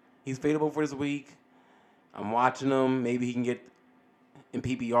 He's fadeable for this week. I'm watching him. Maybe he can get in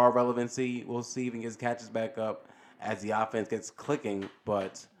PPR relevancy. We'll see if he gets catches back up as the offense gets clicking.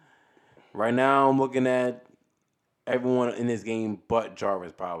 But right now, I'm looking at everyone in this game but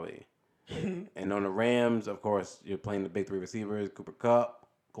Jarvis probably. And on the Rams, of course, you're playing the big three receivers: Cooper Kupp,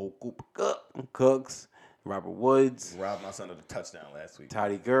 Cooks, Robert Woods, Robbed my son of the touchdown last week.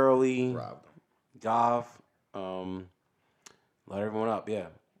 Toddy Gurley, Robbed him. Goff. Let everyone up, yeah.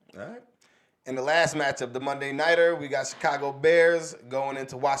 All right. In the last matchup, the Monday Nighter, we got Chicago Bears going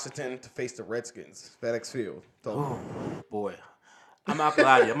into Washington to face the Redskins. FedEx Field. Oh, boy. I'm not going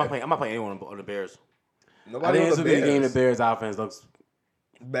to lie to you. I'm not playing anyone on the Bears. Nobody I think on this the will be the Bears. game the Bears offense looks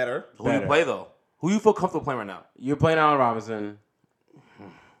Better. Who do you play, though? Who you feel comfortable playing right now? You're playing Allen Robinson.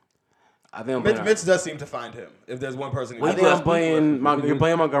 I think I'm playing. Mitch does seem to find him. If there's one person, I think I'm playing. You're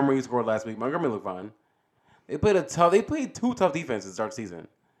playing Montgomery. Who scored last week. Montgomery looked fine. They played two tough defenses to start the season.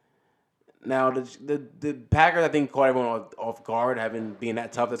 Now the Packers, I think, caught everyone off guard, having being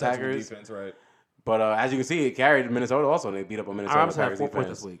that tough. The Packers defense, right? But as you can see, it carried Minnesota also, and they beat up on Minnesota. Robinson had 4 points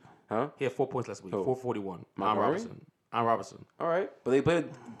last week. Huh? He had 4 points last week. Who? 441. Montgomery? Allen Robinson. All right, but they played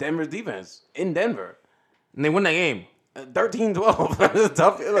Denver's defense in Denver. And they win that game. 13-12. It's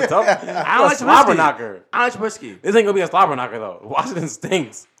tough. It's a tough. I don't like slobber Trubisky. knocker. I like Trubisky. This ain't gonna be a slobber knocker though. Washington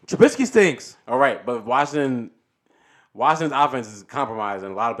stinks. Trubisky stinks. All right, but Washington's offense is compromised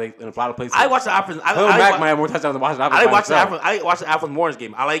in a lot of places. I watch the offense. Khalil Mack might have more touchdowns than Washington. I watch the offense. I watch the offense more in this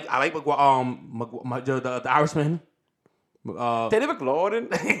game. I like the Irishman. Teddy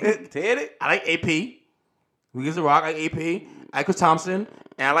McLaurin. Teddy. I like AP. We get the rock. I like AP. I like Chris Thompson,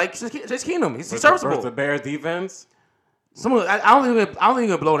 and I like Chase Keenum. He's serviceable. Versus the Bears defense. I don't think they're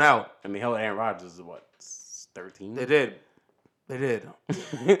gonna blown out. I mean, hell, Aaron Rodgers is what 13. They did. They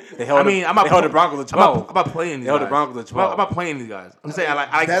held the Broncos to 12. I'm not playing these guys. They held the Broncos to 12. I'm not playing these guys. I'm saying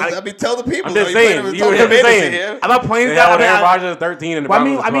tell the people. I'm just saying. I'm not playing They these held guys. Aaron Rodgers 13 and the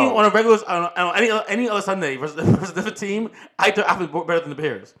Broncos 12. I mean, on a regular, on any other Sunday versus a different team, I think I'm better than the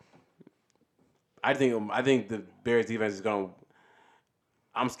Bears. I think the Bears defense is going to.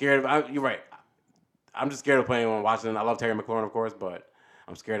 I'm scared of. You're right. I'm just scared of playing on Washington. I love Terry McLaurin, of course, but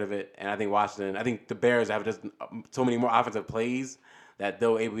I'm scared of it. And I think the Bears have just so many more offensive plays that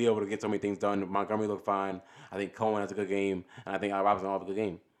they'll be able to get so many things done. Montgomery looked fine. I think Cohen has a good game, and I think Allen Robinson will have a good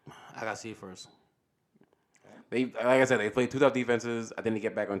game. I gotta see it first. Like I said, they played two tough defenses. I think they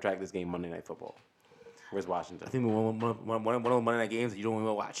get back on track this game Monday Night Football. Where's Washington? I think one of those Monday night games that you don't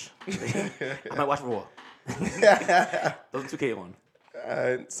even watch. I might watch Raw. Those 2K on. All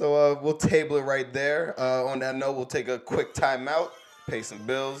right, so we'll table it right there. On that note, we'll take a quick timeout, pay some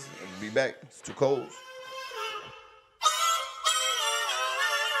bills, and we'll be back. It's 2Coles.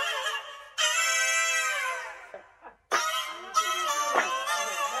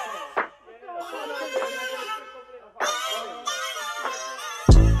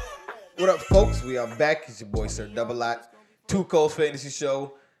 What up, folks? We are back. It's your boy, Sir Double Lot. 2Coles Fantasy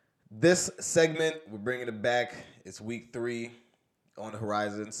Show. This segment, we're bringing it back. It's week 3 on the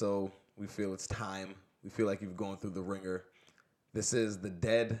horizon, so we feel it's time. We feel like you've gone through the ringer. This is the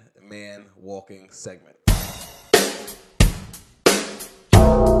Dead Man Walking segment.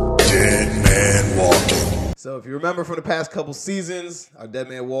 Dead Man Walking. So if you remember from the past couple seasons, our Dead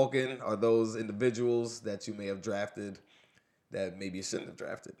Man Walking are those individuals that you may have drafted that maybe you shouldn't have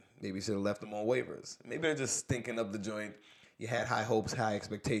drafted. Maybe you should have left them on waivers. Maybe they're just stinking up the joint. You had high hopes, high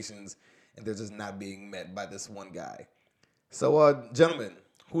expectations, and they're just not being met by this one guy. So, gentlemen,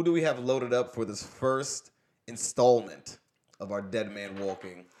 who do we have loaded up for this first installment of our Dead Man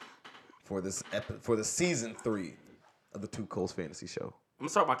Walking for this for the season 3 of the 2Coles Fantasy Show? I'm gonna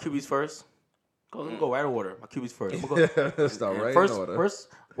start my QBs first. Go right in order. My QBs first. I'm gonna go. Start right first, in order. First,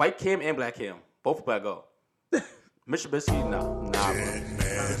 white Cam and black Cam. Both gotta go. Mitch Trubisky, nah, bro.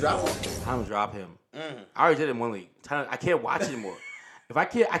 Drop him. Time to drop him. I already did it in one league. I can't watch it anymore. I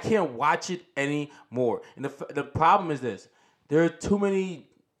can't watch it anymore. And the problem is this: there are too many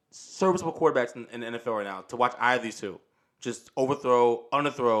serviceable quarterbacks in the NFL right now to watch either of these two. Just overthrow,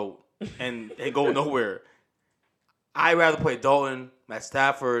 underthrow, and go nowhere. I'd rather play Dalton, Matt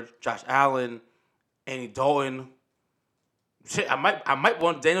Stafford, Josh Allen, Andy Dalton. Shit, I might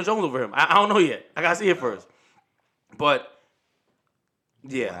want Daniel Jones over him. I don't know yet. I gotta see it first. But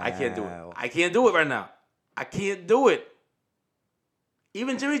yeah, wow. I can't do it. I can't do it right now. I can't do it.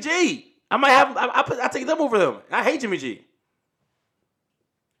 Even Jimmy G. I take them over them. I hate Jimmy G.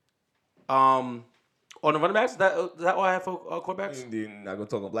 On the running backs, is that what I have for quarterbacks? You're not gonna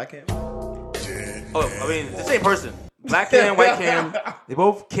talk on black Cam? Oh, I mean, the same person. Black Cam, white Cam. They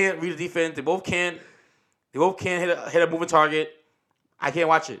both can't read the defense. They both can't hit a moving target. I can't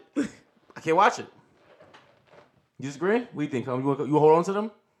watch it. You disagree? What do you think? You hold on to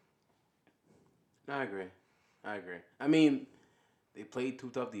them? I agree. I mean, they played 2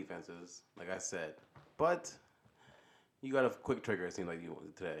 tough defenses, like I said. But you got a quick trigger, it seems like you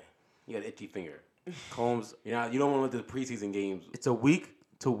today. You got an itchy finger. Combs, you don't want to look at the preseason games. It's a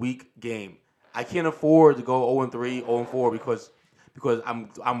week-to-week game. I can't afford to go 0-3, 0-4 because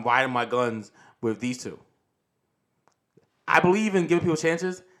I'm riding my guns with these two. I believe in giving people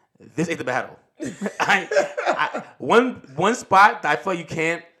chances. This ain't the battle. One spot that I feel like you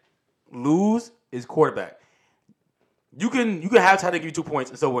can't lose is quarterback. You can have Tyler give you 2 points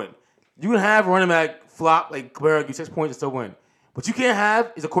and still win. You can have running back flop like Camara give you 6 points and still win. What you can't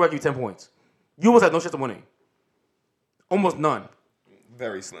have is a quarterback give you 10 points. You almost have no chance of winning. Almost none.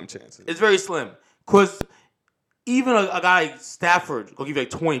 Very slim chances. It's very slim. Because even a guy like Stafford will give you like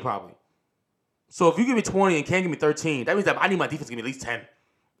 20 probably. So if you give me 20 and can't give me 13, that means that I need my defense to give me at least 10,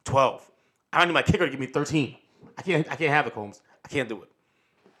 12. I don't need my kicker to give me 13. I can't have it, Combs. I can't do it.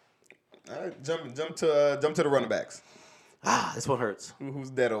 All right, jump to the running backs. This one hurts. Who's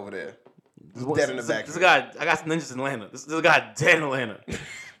dead over there? Dead in the back. This guy, I got some ninjas in Atlanta. This is a guy dead in Atlanta.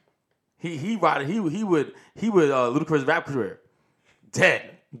 he would Ludacris' rap career.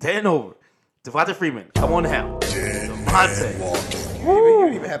 Dead and over. Devonta Freeman, come on now. Devontae. You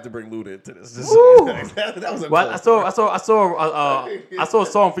didn't even have to bring Luda into this. That was a well, I saw a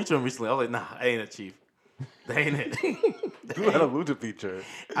song featuring him recently. I was like, nah, that ain't it, Chief. That ain't it. You had a Luda feature.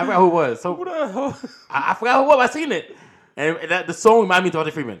 I forgot who it was. So Who the hell? I forgot who it was. I seen it, and the song reminded me of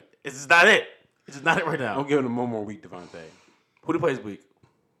Devonta Freeman. It's just not it. It's just not it right now. I'm giving him one more week, Devontae. Who do they play this week?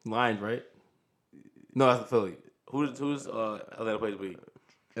 Lions, right? No, that's the Philly. Who's Atlanta plays this week?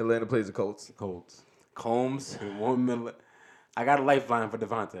 Atlanta plays the Colts. Combs. In 1 minute. I got a lifeline for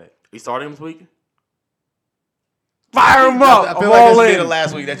Devontae. You starting him this week? Fire him up! I feel like this will be the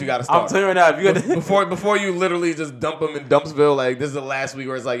last week that you got to start. I'm telling you right now, if you got before you literally just dump him in Dumpsville, like this is the last week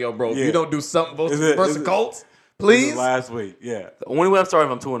where it's like, yo, bro, if you don't do something versus the Colts, please. Last week, yeah. The only way I'm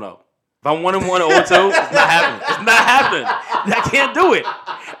starting if I'm 2-0. If I'm 1-1 or 0-2, it's not happening. It's not happening. I can't do it.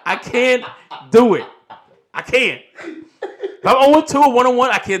 I can't. If I'm 0-2 or 1-1,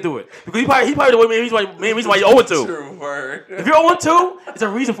 I can't do it. Because he probably the main reason why you're 0-2. True word. If you're 0-2, it's a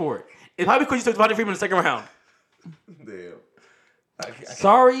reason for it. It's probably because you took Devonta Freeman in the second round. Damn.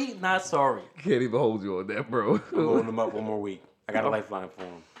 Sorry, not sorry. Can't even hold you on that, bro. I'm holding him up one more week. I got a lifeline for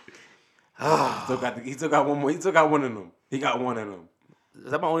him. He still got one more. He still got one in him. He got one in him.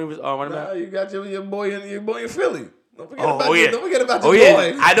 Is that my only running back? Nah, you got your boy in Philly. Don't forget about Oh, your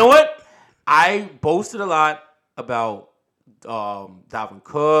yeah. boy. I know what? I boasted a lot about Dalvin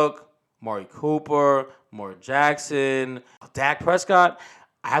Cook, Maury Cooper, Lamar Jackson, Dak Prescott.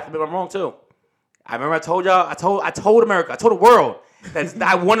 I have to admit I'm wrong too. I remember I told y'all, I told America, I told the world that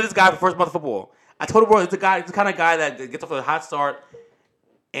I wanted this guy for first month of football. I told the world he's the kind of guy that gets off to a hot start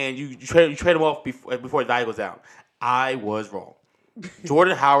and you trade him off before his value goes down. I was wrong.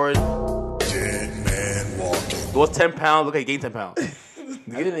 Jordan Howard Dead man walking. lost 10 pounds. Look, he gained 10 pounds.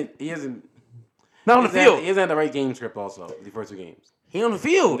 He hasn't. Not on the field. He hasn't had the right game script also, the first 2 games. He on the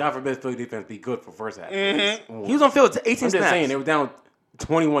field. God forbid Philly defense be good for first half. Mm-hmm. He was on the field to 18 I'm just snaps. saying, they were down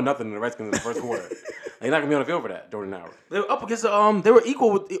 21-0 in the Redskins in the first quarter. They're not gonna be on the field for that, Jordan Howard. They were up against they were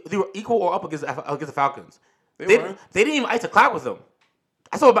equal or up against the Falcons. They didn't even ice a clock with them.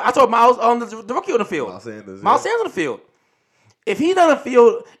 I saw Miles the rookie on the field. Miles Sanders on the field. If he's not on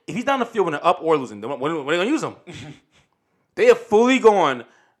the field when they're up or losing, when are they gonna use him? They have fully gone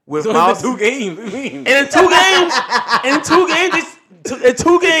with Miles. 2 games. What do you mean? And in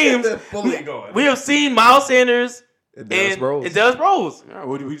 2 games, fully gone. we have seen Miles Sanders And Dallas Rose. Yeah,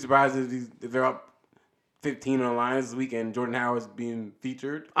 would you be surprised if they're up 15 on the Lions this week and Jordan Howard's being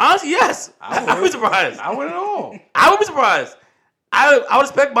featured? Honestly, yes. I would be surprised. I wouldn't at all. I would be surprised. I would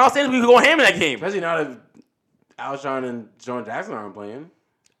expect Miles Sanders to go ham in that game. Especially now that Alshon and John Jackson aren't playing.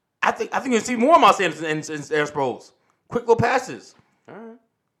 I think you'll see more Miles Sanders and Darren Sproles. Quick little passes. All right.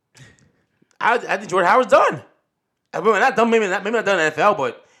 I think Jordan Howard's done. I mean, not done. Maybe not done in the NFL,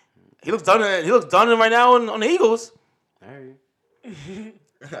 but he looks done. He looks done right now on the Eagles. All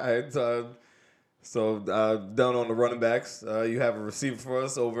All right. So down on the running backs, you have a receiver for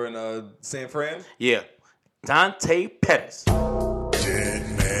us over in San Fran. Yeah, Dante Pettis. Dead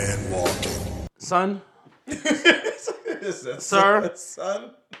man walking. Son,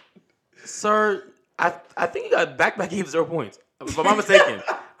 sir. I think you got back games 0 points. If I'm not mistaken.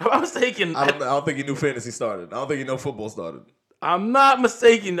 I don't think he knew fantasy started. I don't think he knew football started. I'm not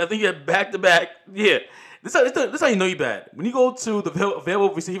mistaken. I think you had back-to-back. Yeah. This how you know you're bad. When you go to the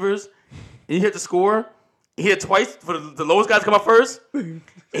available receivers and you hit the score, you hit twice for the lowest guys to come up first, and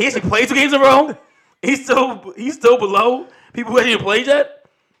he actually played 2 games in a row, He's still below people who haven't even played yet.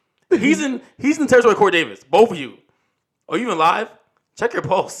 He's in the territory of Corey Davis. Both of you. Are you even live? Check your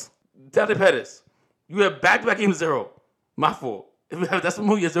pulse. Dante Pettis. You have back-to-back games 0. My fault. That's the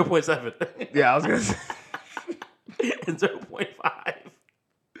movie at 0.7. Yeah, I was gonna say. And 0.5.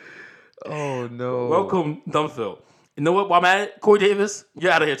 Oh no. Welcome, Dumbfield. You know what? While I'm at it, Corey Davis,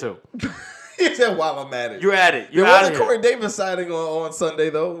 you're out of here too. He said while I'm at it. You're at it. You're There out was of a here. Corey Davis signing on Sunday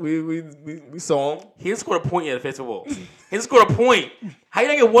though. We saw him. He didn't score a point yet at Face Wolves. He didn't score a point. How you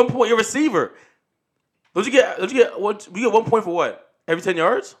gonna get 1 point? You're a receiver. Don't you get we get 1 point for what? Every 10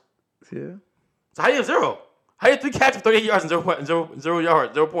 yards? Yeah. So how do you have 0? How do you have 3 catches for 38 yards and 0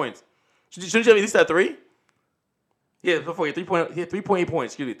 yards, 0 points? Shouldn't you have at least had 3? Yeah, before he had 3.8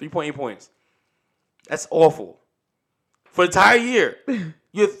 points. Excuse me, 3.8 points. That's awful. For the entire year.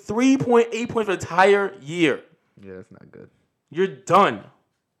 You have 3.8 points for the entire year. Yeah, that's not good. You're done.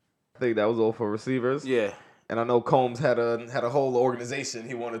 I think that was all for receivers. Yeah. And I know Combs had a whole organization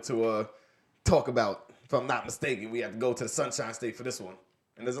he wanted to talk about. If I'm not mistaken, we have to go to the Sunshine State for this one.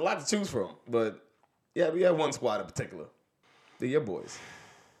 And there's a lot to choose from. But yeah, we have one squad in particular. They're your boys.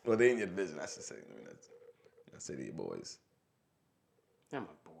 Well, they're in your division, I should say. I mean, I say they're your boys. They're my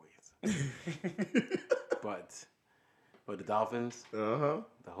boys. but the Dolphins, Uh-huh.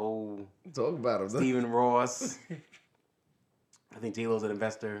 the whole Talk about them. Stephen Ross. I think J-Lo's an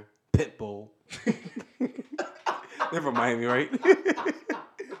investor. Pitbull. They're from Miami, right?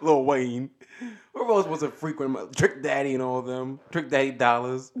 Lil Wayne. Who else was a frequent Trick Daddy and all of them? Trick Daddy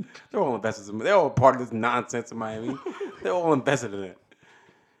Dollars. They're all investors. They're all part of this nonsense in Miami. They're all invested in it.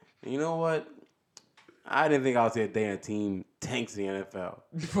 And you know what? I didn't think I would see a day a team tanks the NFL.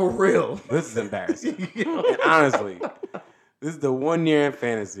 For real. This is embarrassing. And honestly, this is the 1 year in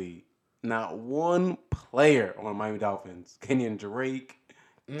fantasy. Not one player on the Miami Dolphins. Kenyon Drake,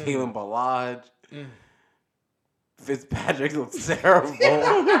 Kalen Ballage, Fitzpatrick looks terrible.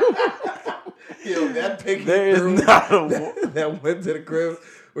 Yo, that pick There is not a that went to the crib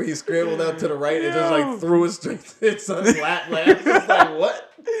where he scrambled out to the right and just like threw it straight to his son's lap. It's like,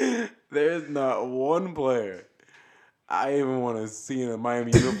 what? There's not one player I even want to see in a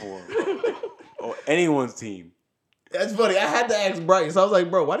Miami uniform or anyone's team. That's funny. I had to ask Bryce. I was like,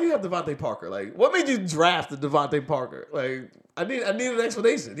 bro, why do you have Devontae Parker? Like, what made you draft the Devontae Parker? Like, I need an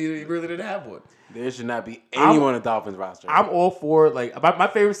explanation. He really didn't have one. There should not be anyone on the Dolphins roster. I'm all for like my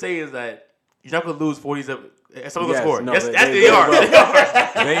favorite saying is that you're not gonna lose 47. Someone's gonna score. No, Yes, they they are.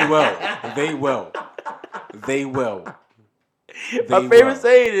 They will. My favorite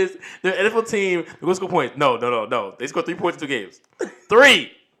saying is the NFL team they're gonna score points. No. They scored 3 points in 2 games.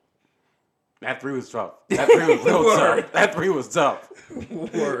 3. That 3 was tough. That 3 was real tough. That 3 was tough.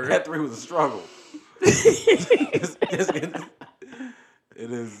 Word. That 3 was a struggle.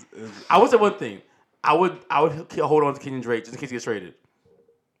 It is. I would say one thing. I would hold on to Kenyon Drake just in case he gets traded.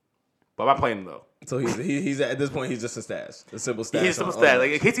 But I'm not playing him though. So he's at this point he's just a stash, a simple stash. He's a simple stat. Like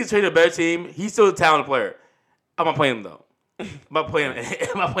in case he gets traded to a better team, he's still a talented player. I'm not playing him though. I'm not playing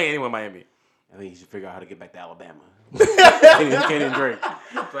anyone in Miami. I think you should figure out how to get back to Alabama. Kenyon Drake.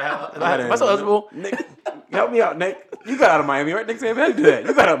 Am I still eligible? Nick, help me out, Nick. You got out of Miami, right? Nick said, "How do you do that?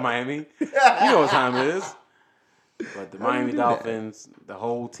 You got out of Miami. You know what time it is." But the Miami Dolphins, the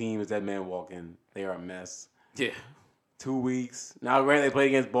whole team is that man walking. They are a mess. Yeah. 2 weeks. Now, granted, they played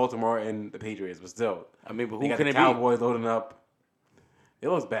against Baltimore and the Patriots, but still. I mean, but They who got can the it Cowboys loading up. It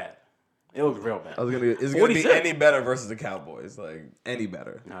looks bad. It looks real bad. Is it gonna be 46. any better versus the Cowboys? Like any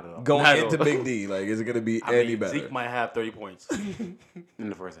better? Not at all. Going Not at into all. Big D, like is it gonna be I any mean, better? Zeke might have 30 points. In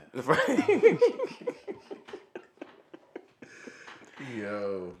the first half.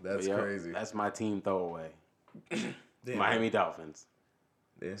 Yo, that's Yep, crazy. That's my team throwaway. Damn. Miami Dolphins.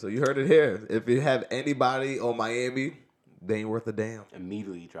 Yeah, so you heard it here. If you have anybody on Miami, they ain't worth a damn.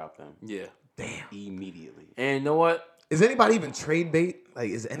 Immediately drop them. Yeah. Damn. Immediately. And you know what? Is anybody even trade bait? Like,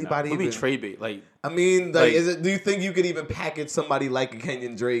 is anybody What do you even mean trade bait? Like, I mean, Like- is it? Do you think you could even package somebody like a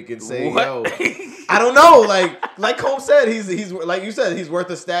Kenyon Drake and say, What? "Yo, I don't know." Like Cole said, he's like you said, he's worth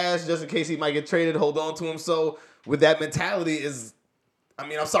a stash just in case he might get traded. Hold on to him. So with that mentality, I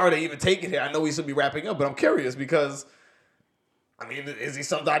mean, I'm sorry to even take it here. I know we should be wrapping up, but I'm curious because, I mean, is he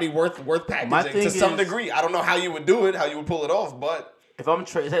somebody worth packaging to some degree? I don't know how you would do it, how you would pull it off, but if I'm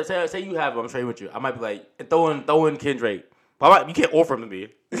say you have him, I'm trading with you. I might be like, throw in Ken Drake. But you can't offer him to me.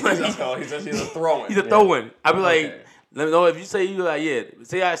 he's a throw-in. He's a throw-in. I'd be like, Okay. let me know if you say you like, yeah.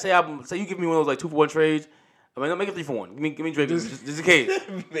 Say you give me one of those like 2-for-1 trades. I mean, make it 3-for-1. Give me Drake just in case.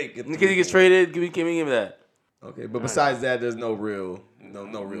 Make it In case he gets traded, give me that. Okay, but besides that, there's no real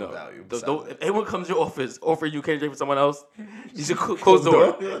No real value. If anyone comes to your office, offer you candy drink for someone else, you should close the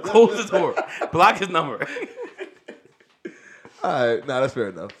door. Close the door. Block his number. All right, that's fair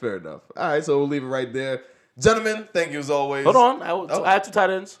enough. All right, so we'll leave it right there. Gentlemen, thank you as always. Hold on. I had 2 tight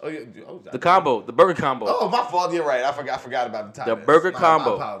ends. Oh, yeah. The combo. The burger combo. Oh, my fault. You're right. I forgot about the tight ends. The burger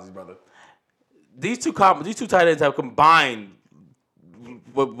combo. My apologies, brother. These two tight ends have combined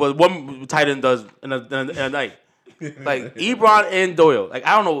what one tight end does in a night. Like Ebron and Doyle. Like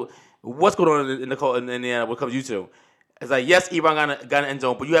I don't know what's going on in Indiana when it comes to you two. It's like yes, Ebron got an end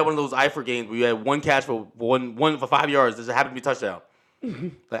zone, but you had one of those Eifert games where you had one catch for one for 5 yards. That just happened to be a touchdown.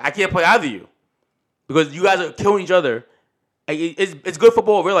 Like I can't play either of you because you guys are killing each other. Like, it's good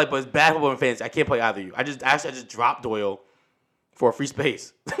football in real life, but it's bad football in fantasy. I can't play either of you. I just dropped Doyle for a free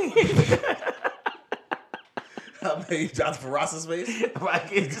space. I mean, you dropped for Ross's face? Just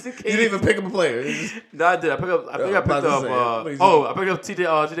in case. You didn't even pick up a player. No, I did. I picked up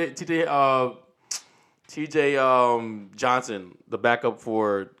TJ Johnson, the backup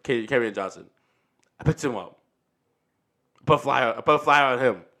for Kerryon Johnson. I picked him up. I put a flyer on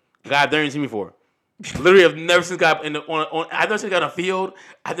him. The guy I've never seen before. Literally, I've never seen this guy I've never seen this guy on a field.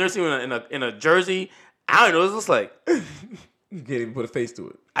 I've never seen him in a jersey. I don't know what this looks like. You can't even put a face to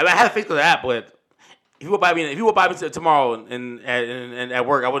it. I had a face to that, but if you walk by me tomorrow and at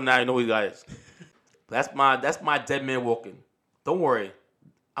work, I would not know who the guy is. That's my dead man walking. Don't worry.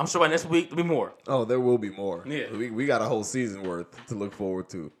 I'm sure by next week there'll be more. Oh, there will be more. Yeah. We got a whole season worth to look forward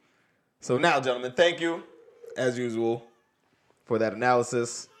to. So now, gentlemen, thank you, as usual, for that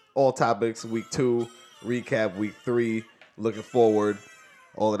analysis. All topics, week 2, recap, week 3, looking forward,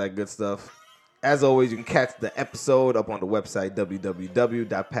 all of that good stuff. As always, you can catch the episode up on the website,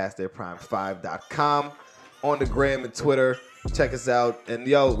 www.pasttheirprime5.com, on the gram and Twitter. Check us out. And,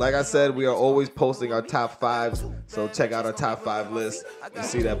 like I said, we are always posting our top 5s, so check out our top 5 list. You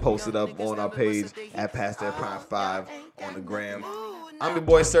see that posted up on our page at pasttheirprime5 on the gram. I'm your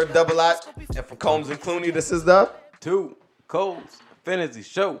boy, Sir Double Lot, and for Combs and Clooney, this is the 2Coles Fantasy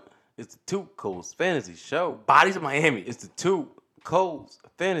Show. It's the 2Coles Fantasy Show. Bodies of Miami. It's the 2Coles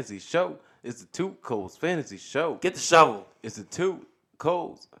Fantasy Show. It's the 2Coles Fantasy Show. Get the shovel. It's the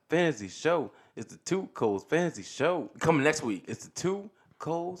 2Coles Fantasy Show. It's the 2Coles Fantasy Show. Coming next week. It's the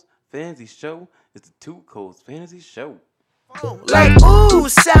 2Coles Fantasy Show. It's the 2Coles Fantasy Show. Like, ooh,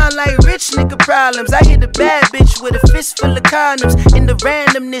 sound like rich nigga problems. I hit a bad bitch with a fist full of condoms. In the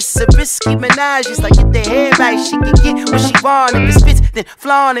randomness of risky menages. Like, get the hair right, she can get what she want. If it spits, then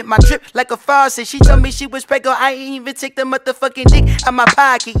flaunt it. My drip like a faucet. She told me she was pregnant. I ain't even take the motherfucking dick out my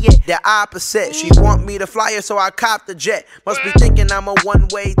pocket yet. The opposite, she want me to fly her, so I cop the jet. Must be thinking I'm a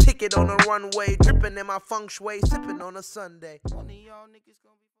one-way ticket on a runway. Dripping in my feng shui, sipping on a Sunday. One of y'all niggas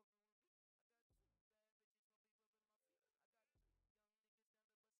gonna be